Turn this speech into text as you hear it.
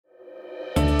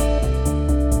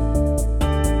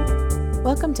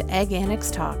Welcome to Ag Annex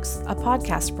Talks, a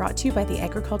podcast brought to you by the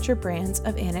agriculture brands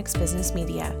of Annex Business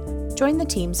Media. Join the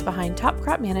teams behind Top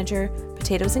Crop Manager,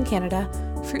 Potatoes in Canada,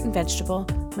 Fruit and Vegetable,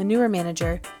 Manure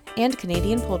Manager, and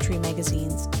Canadian Poultry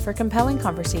magazines for compelling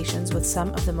conversations with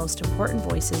some of the most important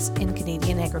voices in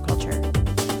Canadian agriculture.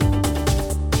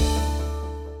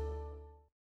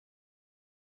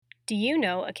 Do you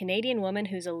know a Canadian woman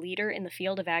who's a leader in the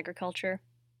field of agriculture?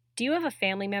 Do you have a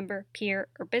family member, peer,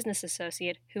 or business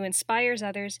associate who inspires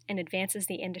others and advances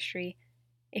the industry?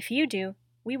 If you do,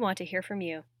 we want to hear from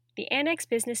you. The Annex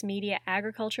Business Media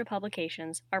Agriculture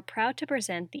Publications are proud to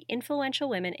present the Influential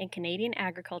Women in Canadian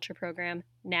Agriculture program,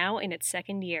 now in its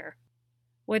second year.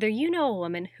 Whether you know a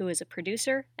woman who is a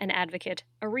producer, an advocate,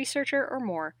 a researcher, or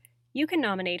more, you can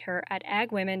nominate her at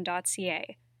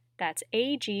agwomen.ca. That's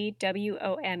agwomen.ca.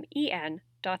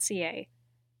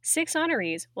 6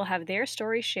 honorees will have their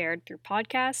stories shared through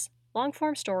podcasts,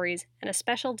 long-form stories, and a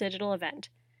special digital event.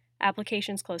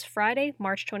 Applications close Friday,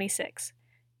 March 26.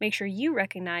 Make sure you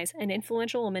recognize an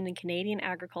influential woman in Canadian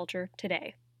agriculture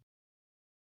today.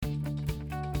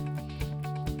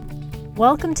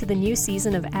 Welcome to the new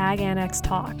season of Ag Annex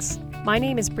Talks. My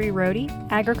name is Bree Rohde,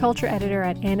 Agriculture Editor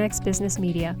at Annex Business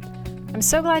Media. I'm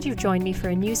so glad you've joined me for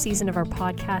a new season of our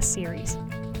podcast series.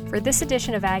 For this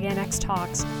edition of Ag Annex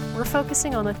Talks, we're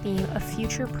focusing on the theme of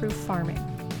future-proof farming.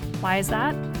 Why is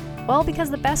that? Well, because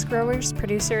the best growers,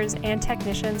 producers, and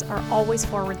technicians are always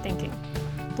forward-thinking.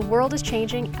 The world is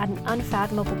changing at an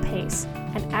unfathomable pace,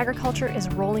 and agriculture is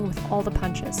rolling with all the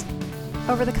punches.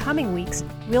 Over the coming weeks,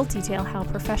 we'll detail how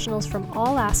professionals from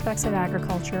all aspects of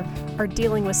agriculture are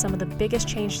dealing with some of the biggest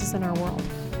changes in our world,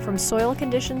 from soil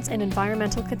conditions and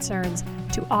environmental concerns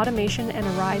to automation and a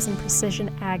rise in precision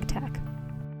ag tech.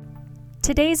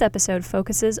 Today's episode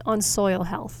focuses on soil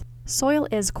health. Soil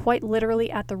is quite literally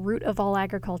at the root of all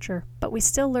agriculture, but we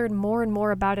still learn more and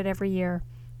more about it every year.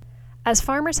 As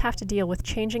farmers have to deal with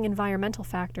changing environmental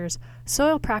factors,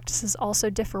 soil practices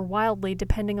also differ wildly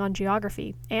depending on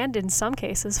geography, and in some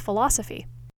cases, philosophy.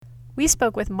 We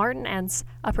spoke with Martin Entz,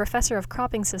 a professor of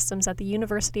cropping systems at the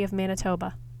University of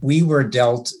Manitoba. We were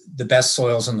dealt the best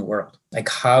soils in the world. Like,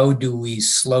 how do we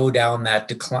slow down that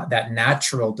decline, that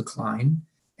natural decline?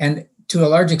 And to a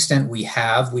large extent, we've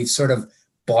sort of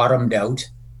bottomed out.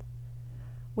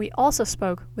 We also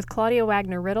spoke with Claudia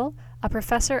Wagner-Riddle, a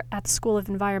professor at the School of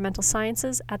Environmental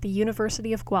Sciences at the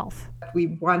University of Guelph.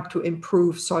 We want to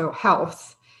improve soil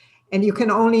health, and you can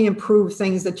only improve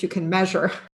things that you can measure.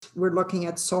 We're looking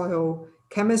at soil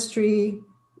chemistry,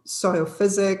 soil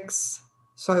physics,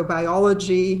 soil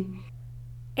biology.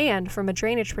 And from a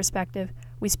drainage perspective,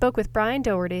 we spoke with Brian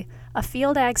Doherty, a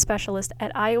field ag specialist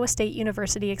at Iowa State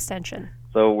University Extension.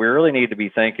 So we really need to be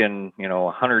thinking,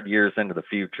 100 years into the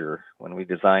future when we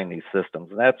design these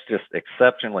systems. And that's just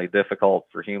exceptionally difficult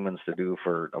for humans to do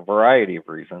for a variety of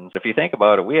reasons. If you think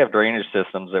about it, we have drainage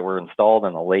systems that were installed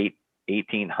in the late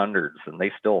 1800s, and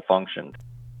they still functioned.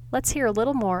 Let's hear a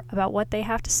little more about what they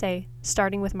have to say,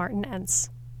 starting with Martin Entz.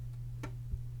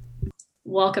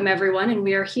 Welcome, everyone, and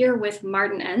we are here with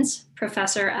Martin Entz,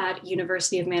 professor at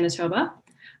University of Manitoba.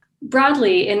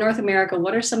 Broadly, in North America,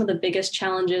 what are some of the biggest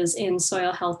challenges in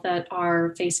soil health that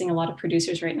are facing a lot of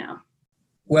producers right now?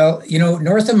 Well,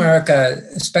 North America,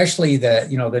 especially the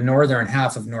northern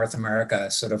half of North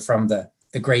America, sort of from the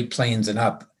Great Plains and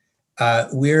up,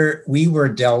 we were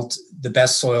dealt the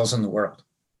best soils in the world.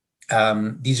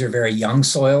 These are very young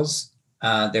soils.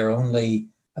 They're only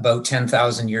about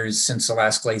 10,000 years since the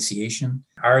last glaciation.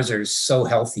 Ours are so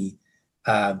healthy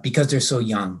because they're so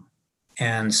young.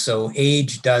 And so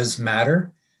age does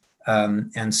matter.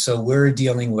 And so we're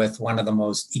dealing with one of the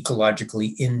most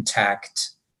ecologically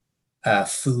intact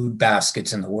food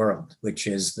baskets in the world, which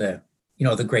is the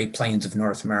Great Plains of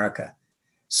North America.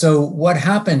 So what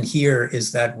happened here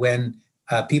is that when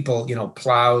people,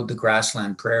 plowed the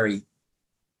grassland prairie,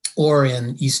 or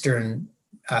in eastern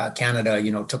Canada,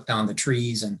 took down the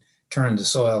trees and turned the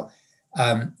soil,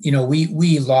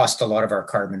 we lost a lot of our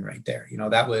carbon right there.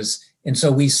 And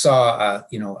so we saw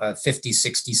a 50,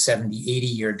 60, 70,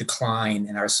 80-year decline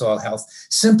in our soil health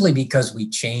simply because we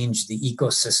changed the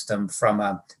ecosystem from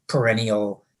a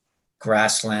perennial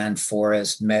grassland,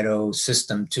 forest, meadow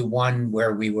system to one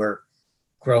where we were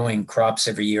growing crops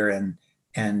every year.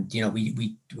 And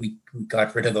we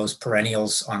got rid of those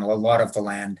perennials on a lot of the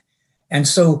land. And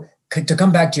so to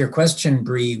come back to your question,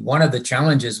 Bree, one of the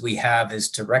challenges we have is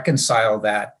to reconcile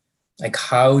that. Like,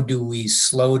 how do we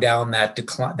slow down that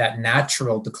decline, that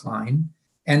natural decline?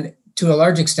 And to a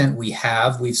large extent,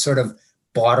 we've sort of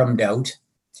bottomed out.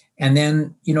 And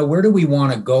then, where do we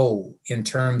want to go in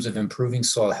terms of improving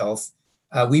soil health?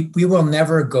 We will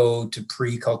never go to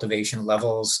pre-cultivation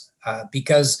levels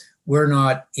because we're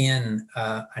not in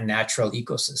a natural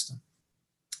ecosystem.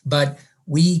 But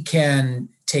we can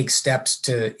take steps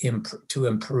to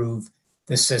improve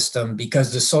the system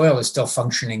because the soil is still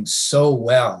functioning so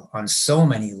well on so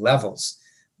many levels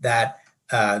that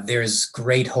there's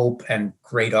great hope and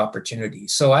great opportunity.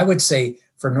 So I would say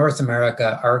for North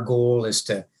America, our goal is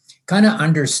to kind of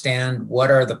understand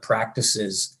what are the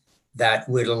practices that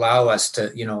would allow us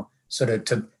to, we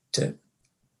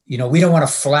don't want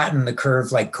to flatten the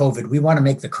curve like COVID. We want to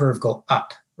make the curve go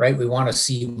up, right? We want to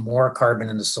see more carbon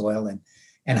in the soil.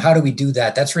 And how do we do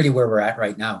that? That's really where we're at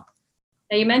right now.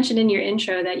 Now, you mentioned in your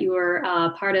intro that you were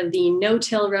part of the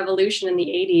no-till revolution in the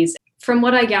 80s. From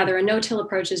what I gather, a no-till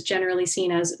approach is generally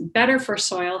seen as better for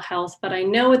soil health, but I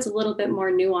know it's a little bit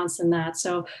more nuanced than that.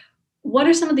 So what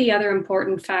are some of the other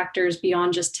important factors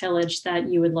beyond just tillage that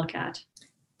you would look at?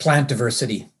 Plant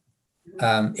diversity.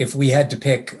 If we had to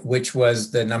pick which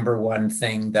was the number one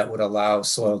thing that would allow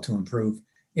soil to improve,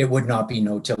 it would not be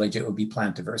no tillage, it would be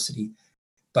plant diversity.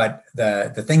 But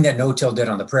the thing that no-till did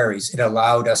on the prairies, it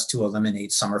allowed us to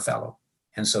eliminate summer fallow.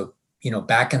 And so,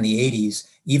 back in the 80s,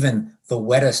 even the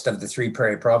wettest of the three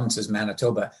prairie provinces,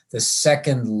 Manitoba, the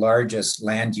second largest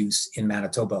land use in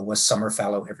Manitoba was summer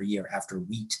fallow every year after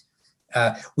wheat.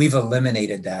 We've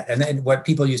eliminated that. And then what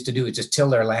people used to do is just till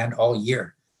their land all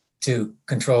year to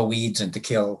control weeds and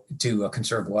to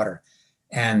conserve water.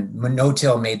 And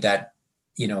no-till made that,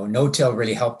 no-till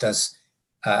really helped us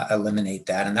eliminate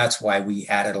that. And that's why we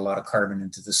added a lot of carbon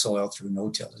into the soil through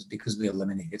no-till, is because we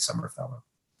eliminated summer fallow.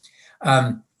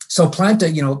 So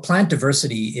plant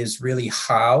diversity is really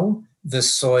how the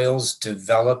soils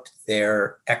developed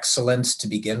their excellence to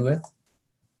begin with.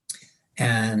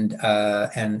 And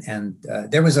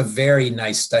there was a very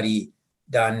nice study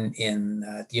done in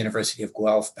the University of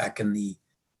Guelph back in the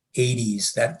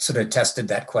 80s that sort of tested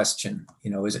that question.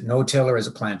 Is it no-till or is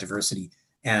it plant diversity?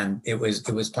 And it was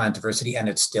plant diversity, and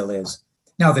it still is.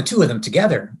 Now, the two of them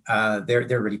together,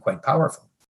 they're really quite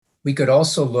powerful. We could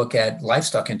also look at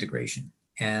livestock integration,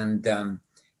 and there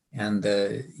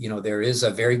is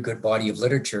a very good body of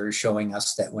literature showing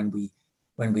us that when we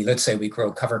let's say we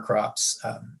grow cover crops,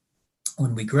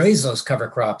 when we graze those cover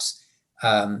crops,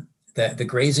 the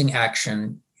grazing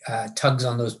action tugs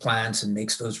on those plants and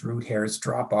makes those root hairs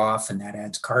drop off, and that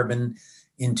adds carbon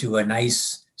into a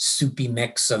nice soupy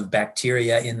mix of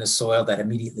bacteria in the soil that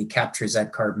immediately captures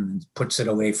that carbon and puts it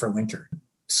away for winter.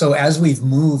 So as we've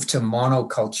moved to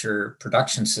monoculture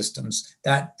production systems,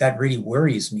 that really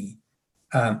worries me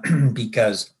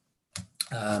because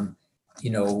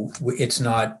it's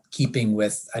not keeping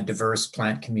with a diverse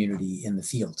plant community in the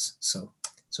fields. So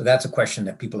that's a question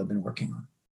that people have been working on.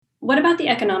 What about the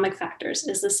economic factors?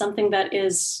 Is this something that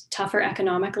is tougher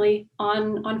economically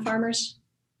on farmers?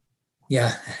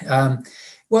 Yeah.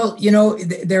 Well,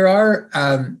 there are,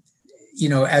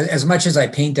 as much as I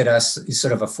painted us as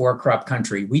sort of a 4-crop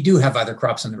country, we do have other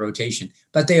crops in the rotation,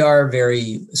 but they are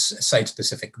very site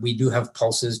specific. We do have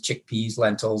pulses, chickpeas,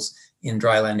 lentils in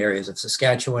dryland areas of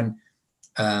Saskatchewan.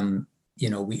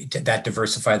 That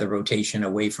diversify the rotation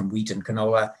away from wheat and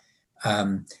canola.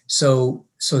 So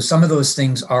some of those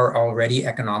things are already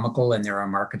economical, and there are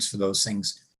markets for those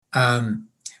things.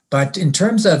 But in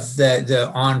terms of the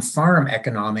on-farm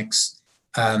economics,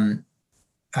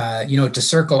 to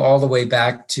circle all the way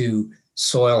back to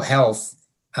soil health,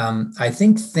 I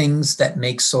think things that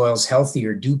make soils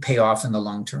healthier do pay off in the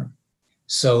long term.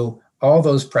 So all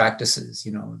those practices,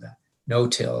 the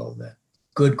no-till, the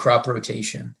good crop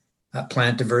rotation,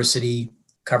 plant diversity,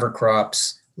 cover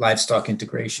crops, livestock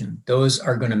integration, those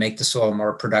are going to make the soil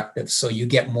more productive. So you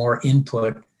get more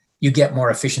input, you get more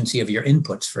efficiency of your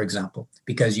inputs, for example,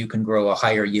 because you can grow a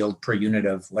higher yield per unit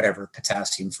of whatever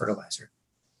potassium fertilizer.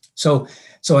 So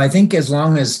I think as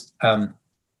long as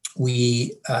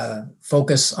we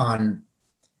focus on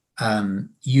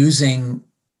using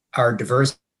our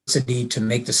diversity to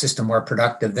make the system more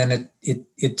productive, then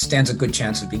it stands a good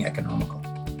chance of being economical.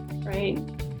 Right.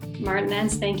 Martin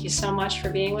Enns, thank you so much for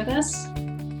being with us.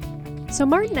 So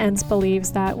Martin Enns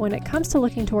believes that when it comes to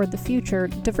looking toward the future,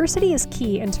 diversity is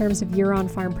key in terms of year-on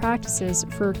farm practices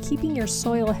for keeping your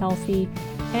soil healthy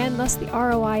and thus the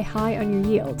ROI high on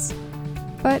your yields.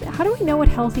 But how do we know what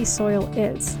healthy soil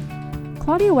is?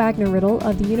 Claudia Wagner-Riddle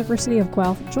of the University of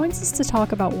Guelph joins us to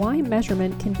talk about why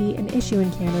measurement can be an issue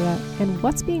in Canada and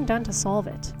what's being done to solve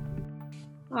it.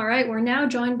 All right, we're now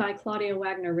joined by Claudia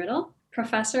Wagner-Riddle,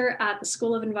 professor at the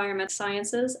School of Environmental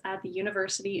Sciences at the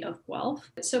University of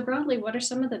Guelph. So broadly, what are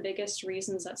some of the biggest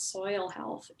reasons that soil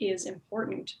health is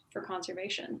important for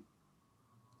conservation?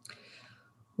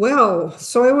 Well,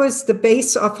 soil is the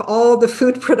base of all the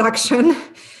food production.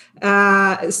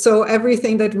 So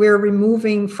everything that we're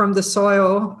removing from the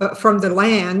soil, from the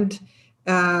land,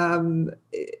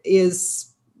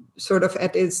 is sort of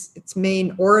at its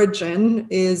main origin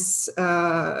is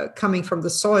coming from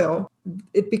the soil.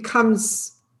 It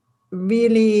becomes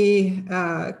really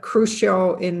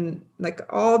crucial in like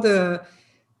all the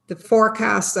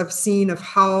forecasts I've seen of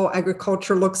how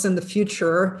agriculture looks in the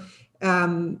future.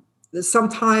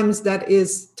 Sometimes that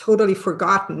is totally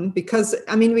forgotten because,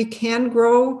 I mean, we can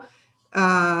grow,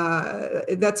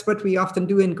 that's what we often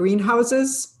do in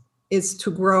greenhouses, is to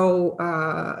grow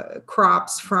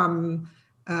crops from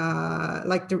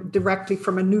directly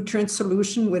from a nutrient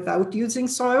solution without using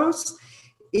soils.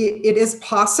 It is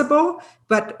possible,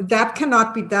 but that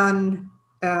cannot be done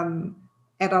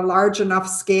at a large enough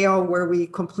scale where we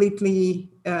completely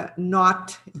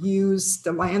not use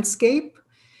the landscape.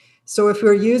 So if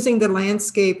we're using the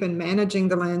landscape and managing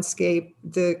the landscape,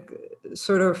 the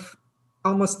sort of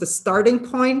almost the starting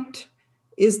point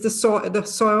is the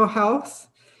soil health,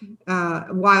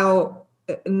 while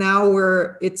now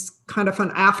it's kind of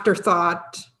an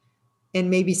afterthought and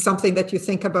maybe something that you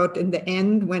think about in the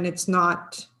end when it's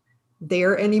not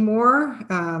there anymore.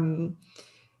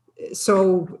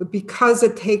 So because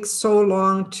it takes so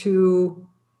long to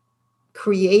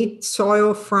create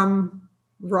soil from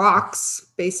rocks,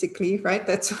 basically, right?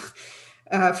 That's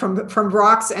from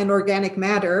rocks and organic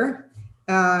matter.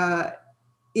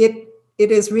 It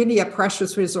is really a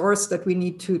precious resource that we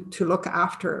need to look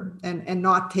after and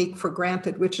not take for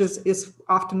granted, which is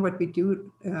often what we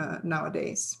do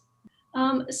nowadays.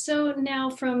 So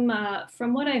now from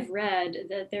what I've read,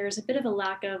 that there's a bit of a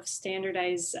lack of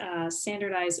standardized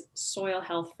soil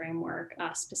health framework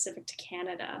specific to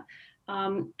Canada.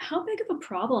 How big of a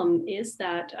problem is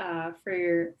that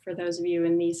for those of you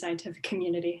in the scientific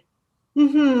community?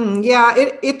 Mm-hmm. Yeah,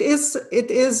 it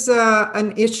is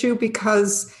an issue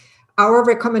because our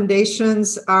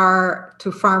recommendations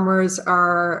to farmers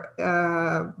are,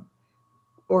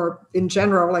 or in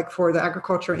general, like for the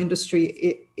agriculture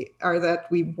industry, are that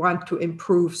we want to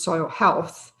improve soil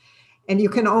health. And you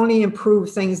can only improve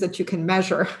things that you can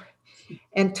measure.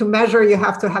 And to measure, you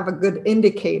have to have a good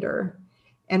indicator.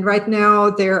 And right now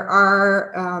there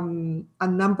are a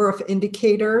number of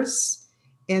indicators,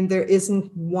 and there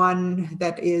isn't one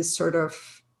that is sort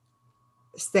of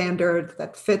standard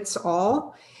that fits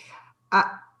all.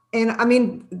 And I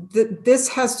mean, this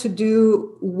has to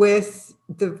do with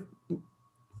the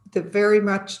very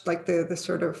much like the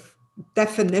sort of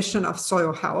definition of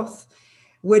soil health,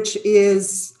 which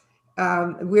is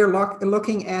we're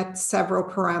looking at several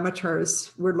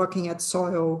parameters. We're looking at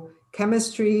soil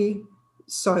chemistry,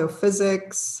 soil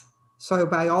physics, soil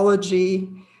biology,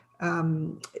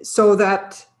 so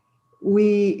that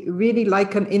we really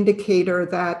like an indicator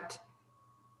that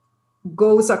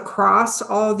goes across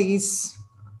all these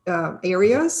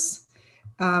areas.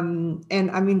 And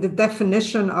I mean, the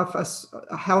definition of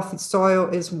a healthy soil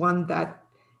is one that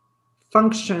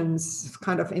functions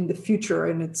kind of in the future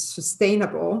and it's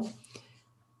sustainable.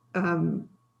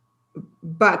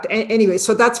 But anyway,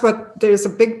 so there's a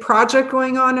big project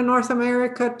going on in North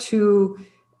America to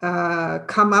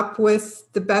come up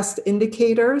with the best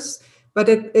indicators, but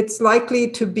it's likely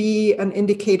to be an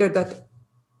indicator that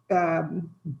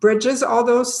bridges all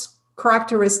those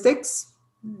characteristics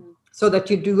so that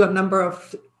you do a number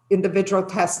of individual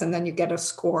tests and then you get a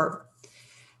score.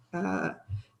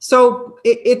 So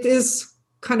it is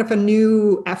kind of a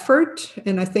new effort,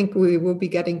 and I think we will be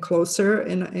getting closer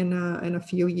in a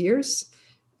few years.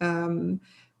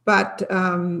 But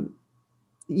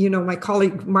my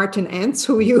colleague Martin Entz,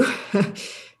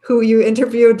 who you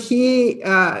interviewed,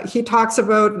 he talks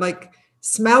about like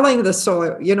smelling the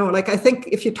soil. Like I think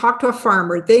if you talk to a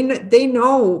farmer, they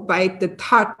know by the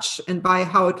touch and by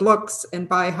how it looks and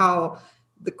by how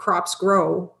the crops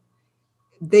grow,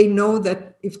 they know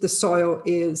that if the soil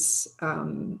is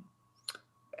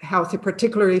healthy,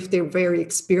 particularly if they're very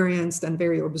experienced and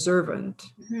very observant.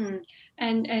 Mm-hmm.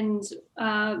 And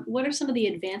what are some of the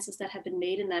advances that have been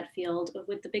made in that field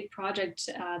with the big project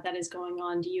that is going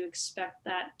on? Do you expect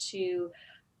that to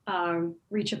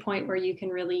reach a point where you can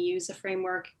really use a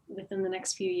framework within the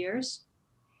next few years?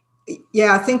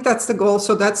 Yeah, I think that's the goal.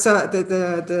 So that's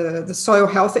the Soil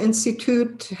Health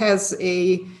Institute has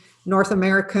a North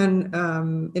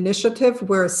American initiative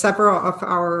where several of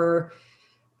our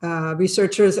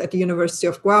researchers at the University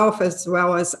of Guelph, as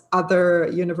well as other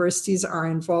universities, are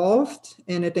involved,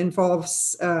 and it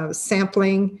involves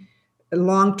sampling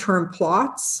long-term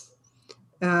plots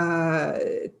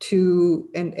and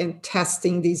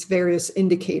testing these various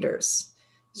indicators.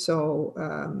 So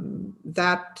I'm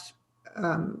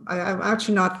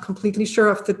actually not completely sure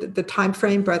of the time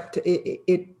frame, but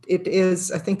it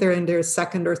is, I think they're in their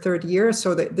second or third year,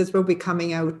 so that this will be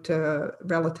coming out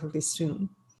relatively soon.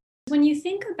 When you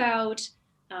think about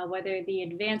whether the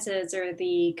advances or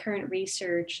the current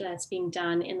research that's being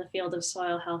done in the field of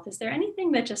soil health, is there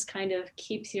anything that just kind of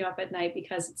keeps you up at night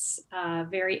because it's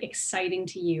very exciting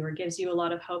to you or gives you a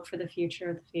lot of hope for the future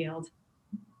of the field?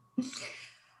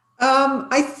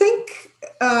 I think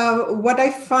what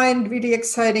I find really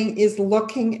exciting is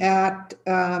looking at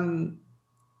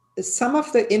some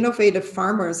of the innovative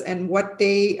farmers and what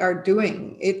they are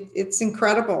doing. It's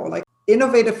incredible. Like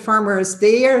innovative farmers,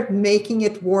 they are making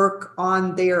it work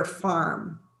on their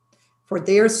farm for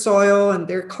their soil and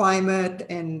their climate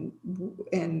and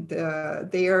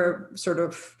their sort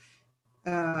of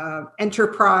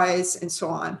enterprise and so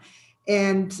on.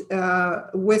 And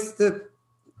with the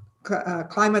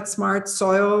Climate Smart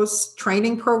Soils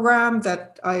training program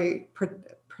that I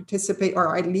participate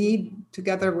or I lead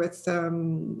together with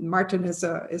Martin is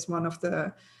one of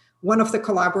the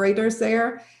collaborators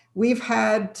there. We've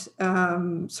had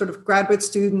sort of graduate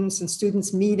students and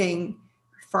students meeting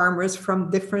farmers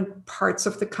from different parts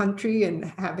of the country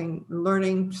and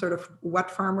learning sort of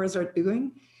what farmers are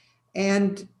doing.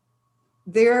 And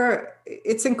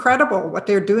it's incredible what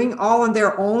they're doing all on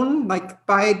their own, like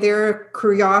by their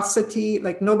curiosity,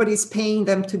 like nobody's paying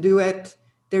them to do it.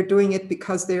 They're doing it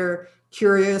because they're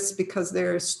curious, because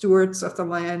they're stewards of the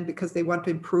land, because they want to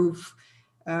improve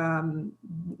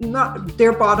not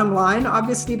their bottom line,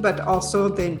 obviously, but also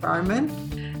the environment.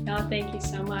 No, thank you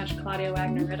so much, Claudia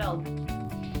Wagner-Riddle.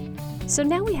 So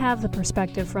now we have the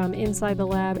perspective from inside the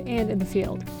lab and in the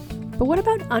field. But what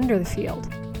about under the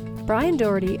field? Brian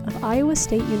Doherty of Iowa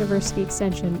State University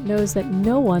Extension knows that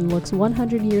no one looks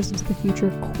 100 years into the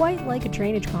future quite like a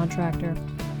drainage contractor.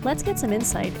 Let's get some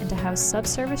insight into how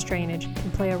subsurface drainage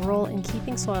can play a role in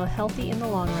keeping soil healthy in the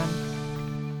long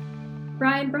run.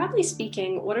 Brian, broadly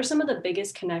speaking, what are some of the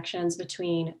biggest connections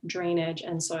between drainage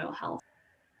and soil health?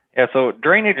 Yeah, so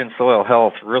drainage and soil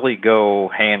health really go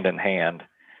hand in hand.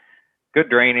 Good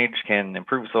drainage can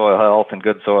improve soil health, and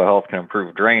good soil health can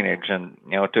improve drainage. And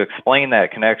to explain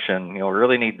that connection, we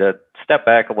really need to step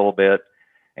back a little bit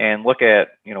and look at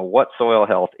what soil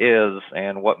health is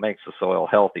and what makes the soil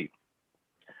healthy.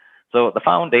 So the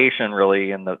foundation,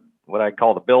 really, and what I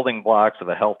call the building blocks of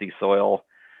a healthy soil,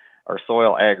 are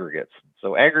soil aggregates.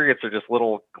 So aggregates are just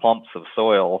little clumps of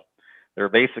soil. They're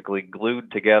basically glued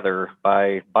together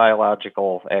by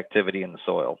biological activity in the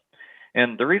soil.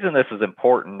 And the reason this is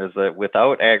important is that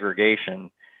without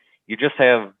aggregation, you just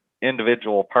have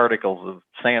individual particles of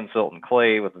sand, silt, and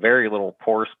clay with very little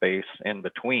pore space in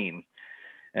between.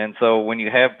 And so when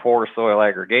you have poor soil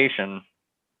aggregation,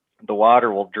 the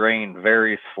water will drain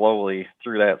very slowly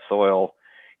through that soil,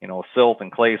 silt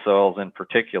and clay soils in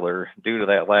particular, due to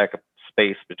that lack of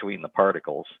space between the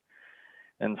particles.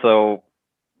 And so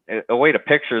a way to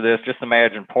picture this, just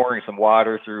imagine pouring some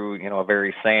water through, a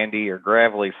very sandy or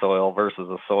gravelly soil versus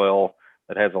a soil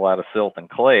that has a lot of silt and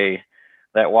clay.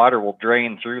 That water will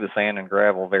drain through the sand and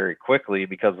gravel very quickly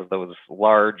because of those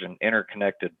large and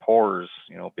interconnected pores,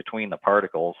 between the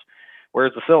particles.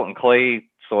 Whereas the silt and clay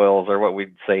soils are what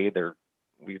we'd say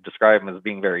we describe them as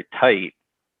being very tight.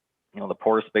 The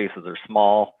pore spaces are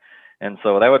small. And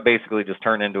so that would basically just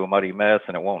turn into a muddy mess,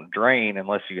 and it won't drain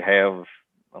unless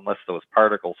those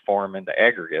particles form into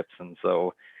aggregates. And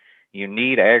so you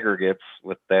need aggregates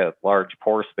with that large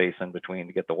pore space in between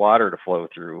to get the water to flow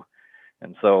through.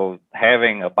 And so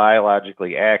having a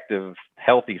biologically active,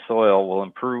 healthy soil will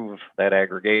improve that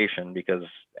aggregation, because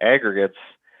aggregates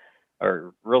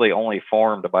are really only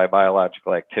formed by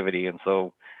biological activity. And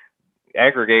so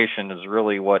aggregation is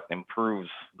really what improves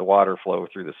the water flow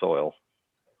through the soil.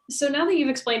 So now that you've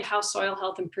explained how soil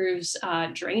health improves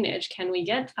drainage, can we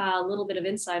get a little bit of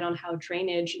insight on how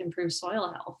drainage improves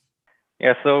soil health?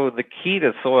 Yeah, so the key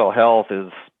to soil health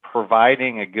is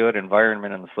providing a good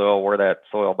environment in the soil where that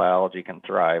soil biology can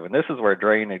thrive. And this is where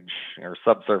drainage or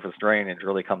subsurface drainage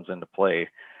really comes into play.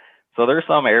 So there's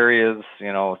some areas,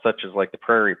 such as like the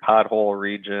prairie pothole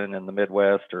region in the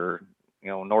Midwest, or,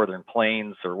 northern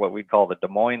plains, or what we call the Des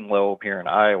Moines lobe here in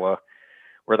Iowa,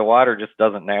 where the water just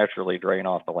doesn't naturally drain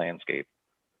off the landscape.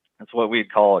 It's what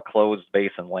we'd call a closed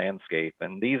basin landscape.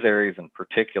 And these areas in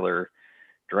particular,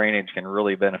 drainage can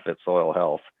really benefit soil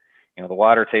health. The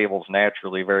water table is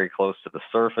naturally very close to the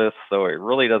surface, so it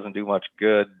really doesn't do much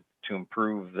good to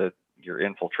improve your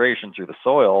infiltration through the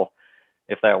soil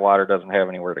if that water doesn't have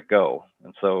anywhere to go.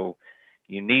 And so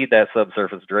you need that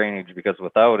subsurface drainage, because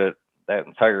without it, that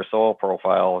entire soil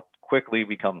profile quickly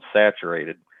becomes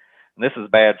saturated. And this is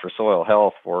bad for soil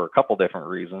health for a couple different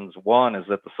reasons. One is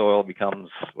that the soil becomes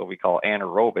what we call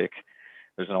anaerobic.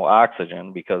 There's no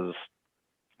oxygen because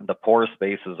the pore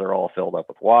spaces are all filled up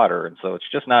with water. And so it's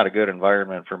just not a good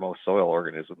environment for most soil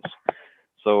organisms.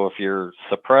 So if you're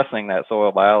suppressing that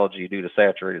soil biology due to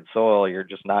saturated soil, you're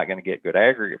just not going to get good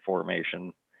aggregate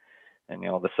formation. And,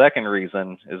 the second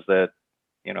reason is that,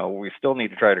 we still need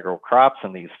to try to grow crops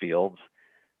in these fields.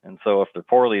 And so if they're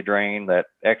poorly drained, that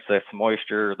excess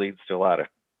moisture leads to a lot of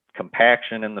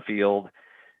compaction in the field.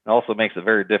 It also makes it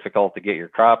very difficult to get your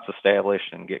crops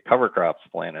established and get cover crops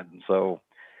planted. And so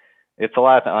it's a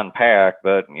lot to unpack,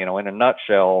 but, in a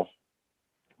nutshell,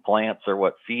 plants are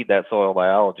what feed that soil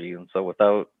biology. And so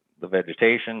without the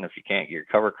vegetation, if you can't get your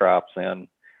cover crops in,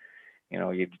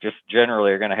 you just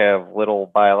generally are going to have little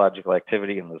biological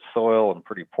activity in the soil and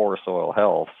pretty poor soil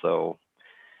health. So,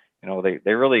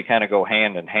 they really kind of go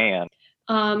hand in hand.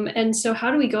 And so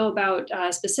how do we go about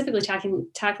specifically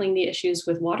tackling the issues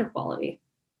with water quality?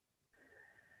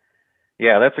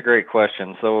 Yeah, that's a great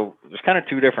question. So there's kind of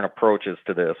two different approaches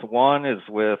to this. One is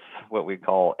with what we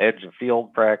call edge of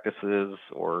field practices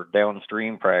or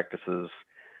downstream practices,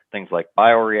 things like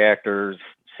bioreactors,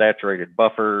 saturated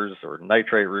buffers, or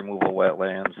nitrate removal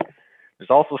wetlands. There's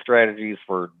also strategies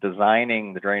for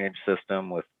designing the drainage system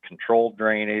with controlled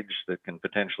drainage that can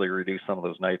potentially reduce some of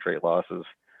those nitrate losses.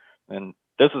 And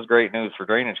this is great news for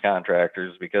drainage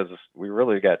contractors because we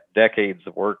really got decades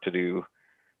of work to do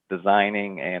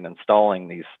designing and installing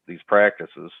these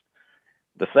practices.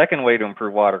 The second way to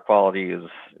improve water quality is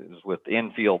with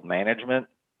in-field management.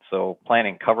 So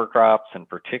planting cover crops in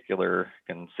particular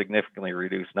can significantly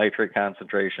reduce nitrate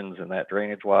concentrations in that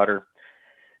drainage water.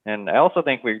 And I also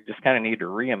think we just kind of need to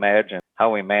reimagine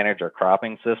how we manage our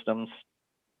cropping systems.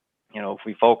 If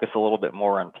we focus a little bit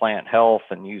more on plant health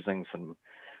and using some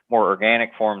more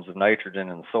organic forms of nitrogen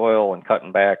in the soil and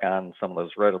cutting back on some of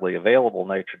those readily available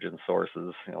nitrogen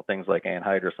sources, things like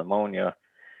anhydrous ammonia,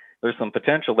 there's some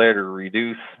potential there to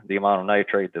reduce the amount of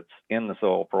nitrate that's in the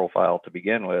soil profile to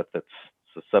begin with that's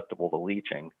susceptible to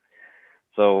leaching.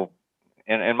 So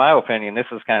in my opinion, this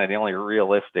is kind of the only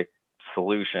realistic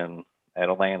solution at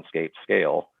a landscape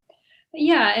scale.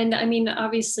 Yeah, and I mean,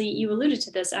 obviously, you alluded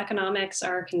to this. Economics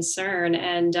are a concern,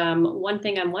 and one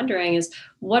thing I'm wondering is,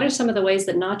 what are some of the ways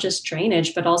that not just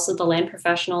drainage, but also the land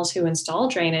professionals who install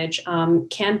drainage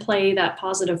can play that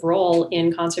positive role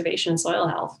in conservation and soil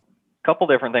health? A couple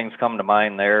different things come to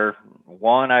mind there.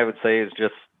 One, I would say, is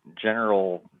just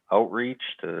general outreach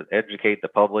to educate the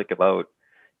public about,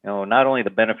 not only the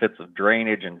benefits of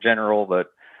drainage in general, but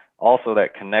also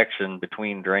that connection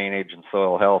between drainage and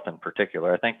soil health in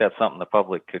particular. I think that's something the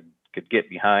public could get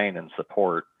behind and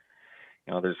support.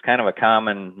 There's kind of a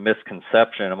common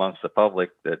misconception amongst the public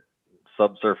that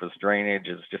subsurface drainage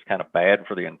is just kind of bad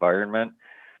for the environment,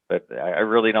 but I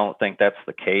really don't think that's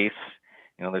the case.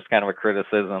 There's kind of a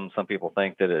criticism. Some people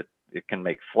think that it can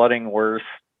make flooding worse,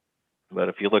 but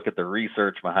if you look at the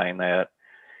research behind that,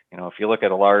 if you look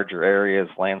at a larger areas,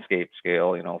 landscape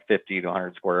scale, 50 to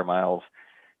 100 square miles,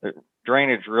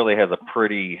 drainage really has a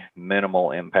pretty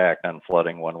minimal impact on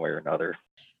flooding one way or another.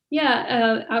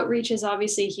 Yeah, outreach is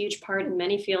obviously a huge part in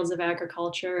many fields of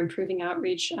agriculture. Improving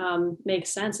outreach makes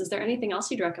sense. Is there anything else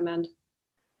you'd recommend?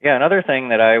 Yeah, another thing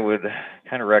that I would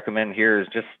kind of recommend here is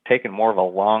just taking more of a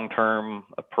long-term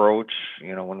approach,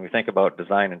 when we think about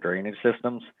design and drainage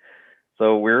systems.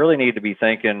 So we really need to be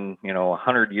thinking,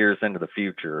 100 years into the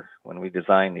future when we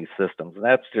design these systems. And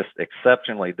that's just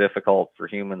exceptionally difficult for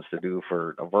humans to do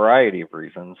for a variety of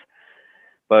reasons.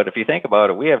 But if you think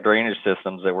about it, we have drainage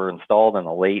systems that were installed in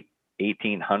the late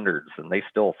 1800s and they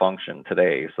still function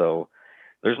today. So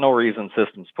there's no reason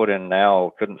systems put in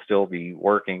now couldn't still be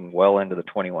working well into the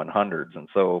 2100s. And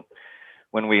so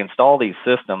when we install these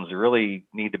systems, we really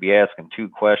need to be asking two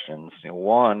questions.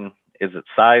 One, is it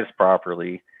sized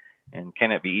properly? And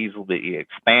can it be easily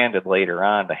expanded later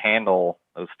on to handle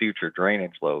those future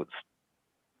drainage loads?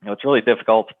 It's really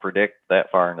difficult to predict that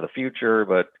far into the future,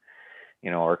 but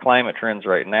our climate trends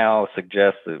right now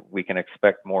suggest that we can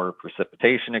expect more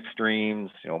precipitation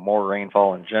extremes, more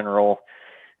rainfall in general,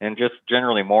 and just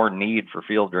generally more need for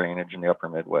field drainage in the upper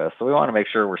Midwest. So we want to make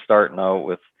sure we're starting out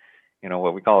with,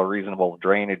 what we call a reasonable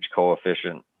drainage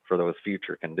coefficient for those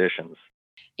future conditions.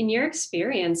 In your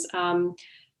experience,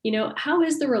 how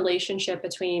is the relationship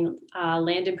between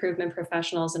land improvement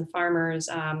professionals and farmers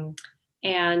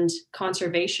and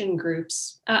conservation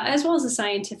groups, as well as the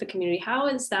scientific community? How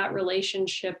is that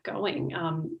relationship going?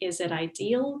 Is it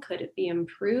ideal? Could it be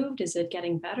improved? Is it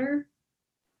getting better?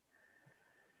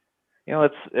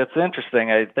 It's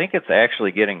interesting. I think it's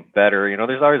actually getting better.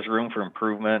 There's always room for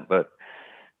improvement, but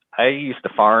I used to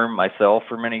farm myself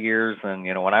for many years, and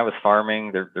when I was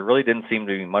farming, there really didn't seem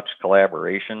to be much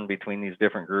collaboration between these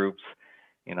different groups.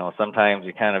 Sometimes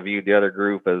you kind of viewed the other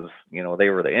group as, they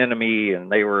were the enemy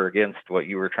and they were against what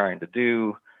you were trying to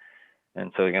do.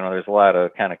 And so, there's a lot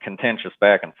of kind of contentious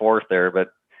back and forth there.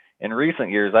 But in recent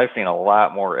years, I've seen a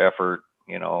lot more effort,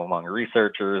 among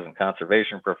researchers and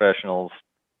conservation professionals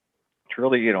to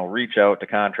really, reach out to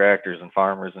contractors and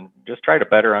farmers and just try to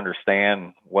better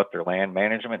understand what their land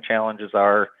management challenges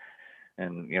are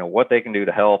and, what they can do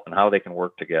to help and how they can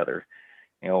work together.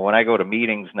 When I go to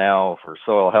meetings now for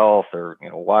soil health or,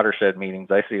 watershed meetings,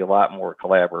 I see a lot more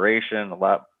collaboration, a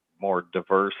lot more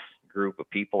diverse group of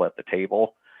people at the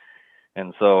table.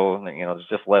 And so, there's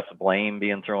just less blame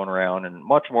being thrown around and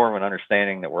much more of an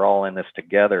understanding that we're all in this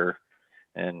together.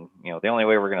 And, the only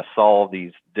way we're going to solve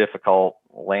these difficult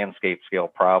landscape scale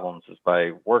problems is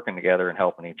by working together and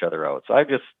helping each other out. So I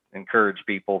just encourage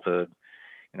people to,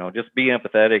 just be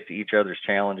empathetic to each other's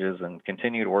challenges and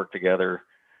continue to work together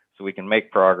so we can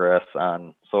make progress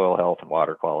on soil health and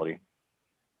water quality.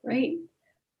 Great.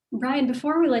 Brian,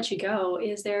 before we let you go,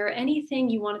 is there anything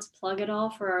you wanted to plug at all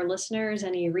for our listeners,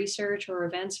 any research or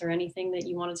events or anything that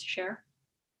you wanted to share?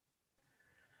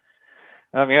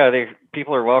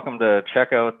 People are welcome to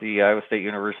check out the Iowa State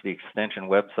University Extension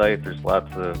website. There's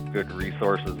lots of good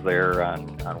resources there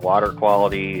on water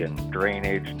quality and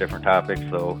drainage, different topics.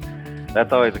 So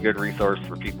that's always a good resource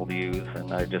for people to use.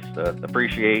 And I just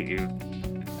appreciate you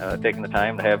taking the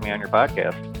time to have me on your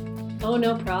podcast. Oh,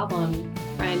 no problem.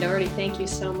 Brian Doherty, thank you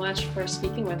so much for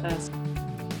speaking with us.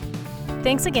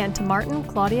 Thanks again to Martin,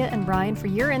 Claudia, and Brian for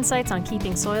your insights on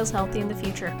keeping soils healthy in the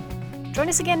future. Join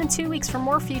us again in 2 weeks for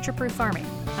more future-proof farming.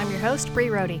 I'm your host, Bree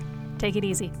Rohde. Take it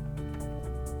easy.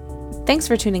 Thanks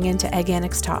for tuning in to Ag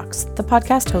Annex Talks, the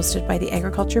podcast hosted by the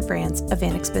agriculture brands of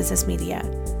Annex Business Media.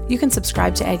 You can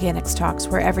subscribe to Ag Annex Talks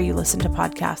wherever you listen to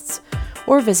podcasts,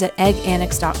 or visit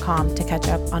agannex.com to catch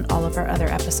up on all of our other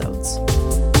episodes.